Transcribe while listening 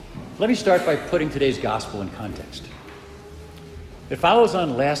Let me start by putting today's gospel in context. It follows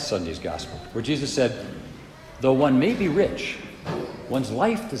on last Sunday's gospel, where Jesus said, though one may be rich, one's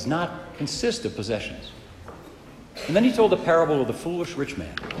life does not consist of possessions. And then he told the parable of the foolish rich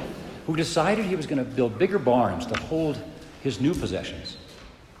man, who decided he was going to build bigger barns to hold his new possessions,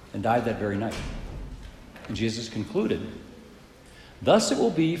 and died that very night. And Jesus concluded, thus it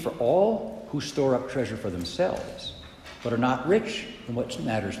will be for all who store up treasure for themselves, but are not rich in what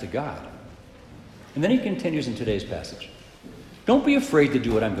matters to God. And then he continues in today's passage. Don't be afraid to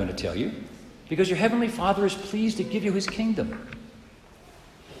do what I'm going to tell you, because your heavenly Father is pleased to give you his kingdom.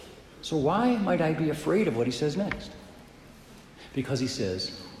 So why might I be afraid of what he says next? Because he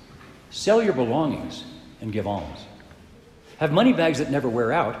says, sell your belongings and give alms. Have money bags that never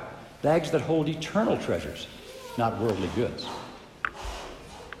wear out, bags that hold eternal treasures, not worldly goods.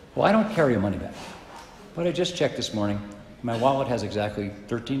 Well, I don't carry a money bag, but I just checked this morning. My wallet has exactly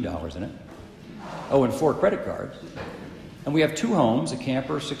 $13 in it. Oh, and 4 credit cards. And we have 2 homes, a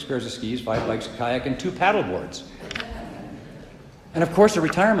camper, 6 pairs of skis, 5 bikes, a kayak, and 2 paddle boards. And of course, a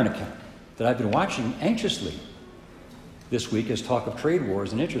retirement account that I've been watching anxiously this week as talk of trade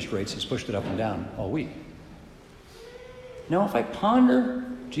wars and interest rates has pushed it up and down all week. Now, if I ponder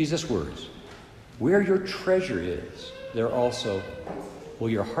Jesus' words, where your treasure is, there also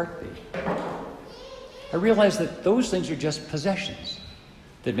will your heart be. I realize that those things are just possessions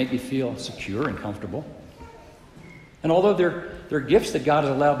that make me feel secure and comfortable. And although they're gifts that God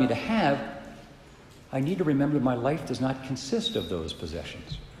has allowed me to have, I need to remember my life does not consist of those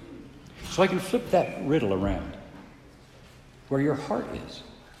possessions. So I can flip that riddle around. Where your heart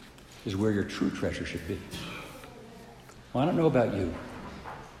is where your true treasure should be. Well, I don't know about you,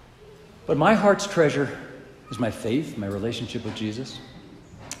 but my heart's treasure is my faith, my relationship with Jesus,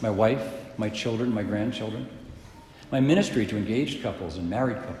 my wife, my children, my grandchildren, my ministry to engaged couples and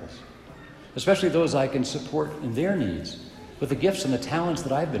married couples, especially those I can support in their needs with the gifts and the talents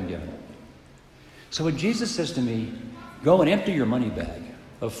that I've been given. So when Jesus says to me, go and empty your money bag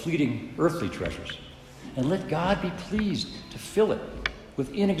of fleeting earthly treasures and let God be pleased to fill it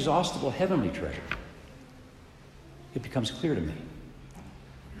with inexhaustible heavenly treasure, it becomes clear to me.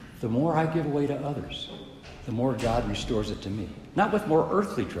 The more I give away to others, the more God restores it to me. Not with more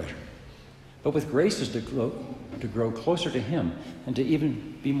earthly treasure, but with graces to grow closer to him and to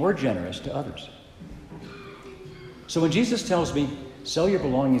even be more generous to others. So when Jesus tells me, sell your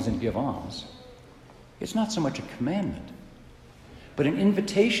belongings and give alms, it's not so much a commandment, but an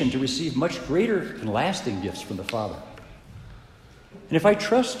invitation to receive much greater and lasting gifts from the Father. And if I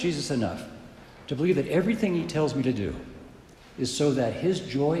trust Jesus enough to believe that everything he tells me to do is so that his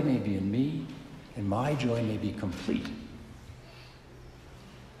joy may be in me and my joy may be complete,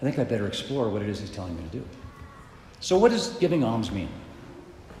 I think I better explore what it is he's telling me to do. So what does giving alms mean?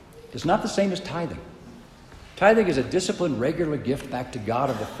 It's not the same as tithing. Tithing is a disciplined, regular gift back to God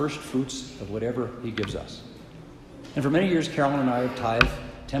of the first fruits of whatever he gives us. And for many years, Carolyn and I have tithed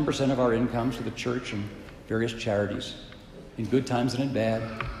 10% of our incomes to the church and various charities, in good times and in bad.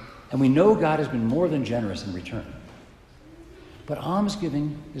 And we know God has been more than generous in return. But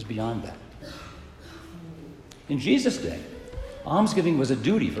almsgiving is beyond that. In Jesus' day, almsgiving was a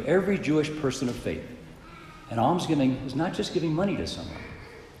duty for every Jewish person of faith. And almsgiving is not just giving money to someone.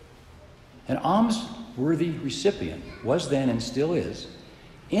 An alms-worthy recipient was then and still is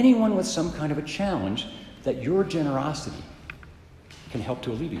anyone with some kind of a challenge that your generosity can help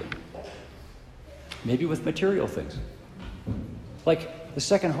to alleviate. Maybe with material things. Like the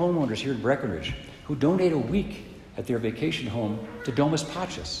second homeowners here in Breckenridge who donate a week at their vacation home to Domus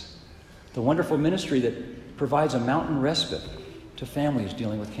Pachus, the wonderful ministry that provides a mountain respite to families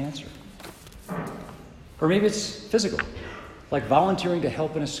dealing with cancer. Or maybe it's physical, like volunteering to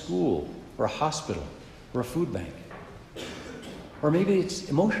help in a school or a hospital or a food bank. Or maybe it's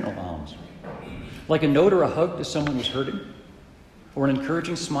emotional alms, like a note or a hug to someone who's hurting, or an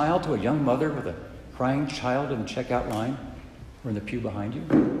encouraging smile to a young mother with a crying child in the checkout line or in the pew behind you.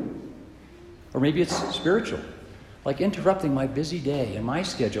 Or maybe it's spiritual, like interrupting my busy day and my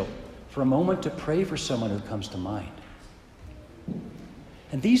schedule for a moment to pray for someone who comes to mind.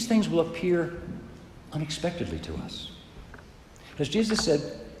 And these things will appear unexpectedly to us. As Jesus said,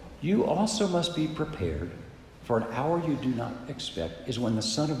 you also must be prepared, for an hour you do not expect is when the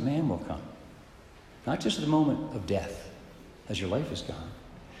Son of Man will come. Not just at the moment of death, as your life is gone,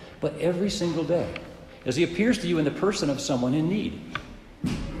 but every single day, as he appears to you in the person of someone in need.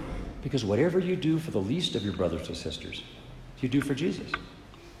 Because whatever you do for the least of your brothers or sisters, you do for Jesus.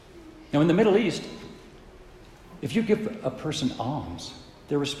 Now, in the Middle East, if you give a person alms,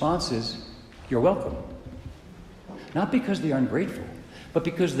 their response is, you're welcome. Not because they are ungrateful, but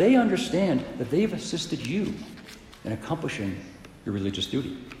because they understand that they've assisted you in accomplishing your religious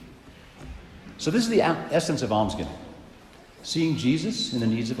duty. So this is the essence of almsgiving: seeing Jesus in the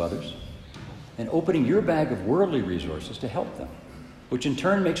needs of others and opening your bag of worldly resources to help them, which in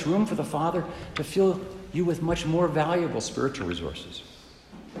turn makes room for the Father to fill you with much more valuable spiritual resources.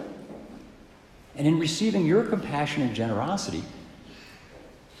 And in receiving your compassion and generosity,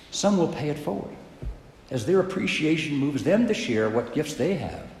 some will pay it forward, as their appreciation moves them to share what gifts they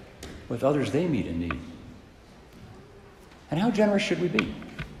have with others they meet in need. And how generous should we be?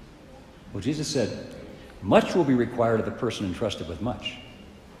 Well, Jesus said, much will be required of the person entrusted with much,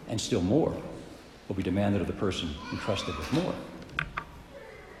 and still more will be demanded of the person entrusted with more.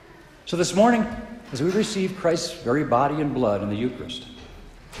 So this morning, as we receive Christ's very body and blood in the Eucharist,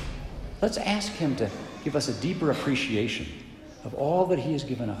 let's ask him to give us a deeper appreciation of all that he has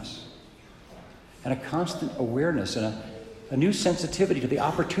given us, and a constant awareness and a new sensitivity to the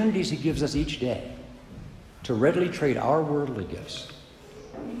opportunities he gives us each day to readily trade our worldly gifts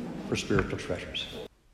for spiritual treasures.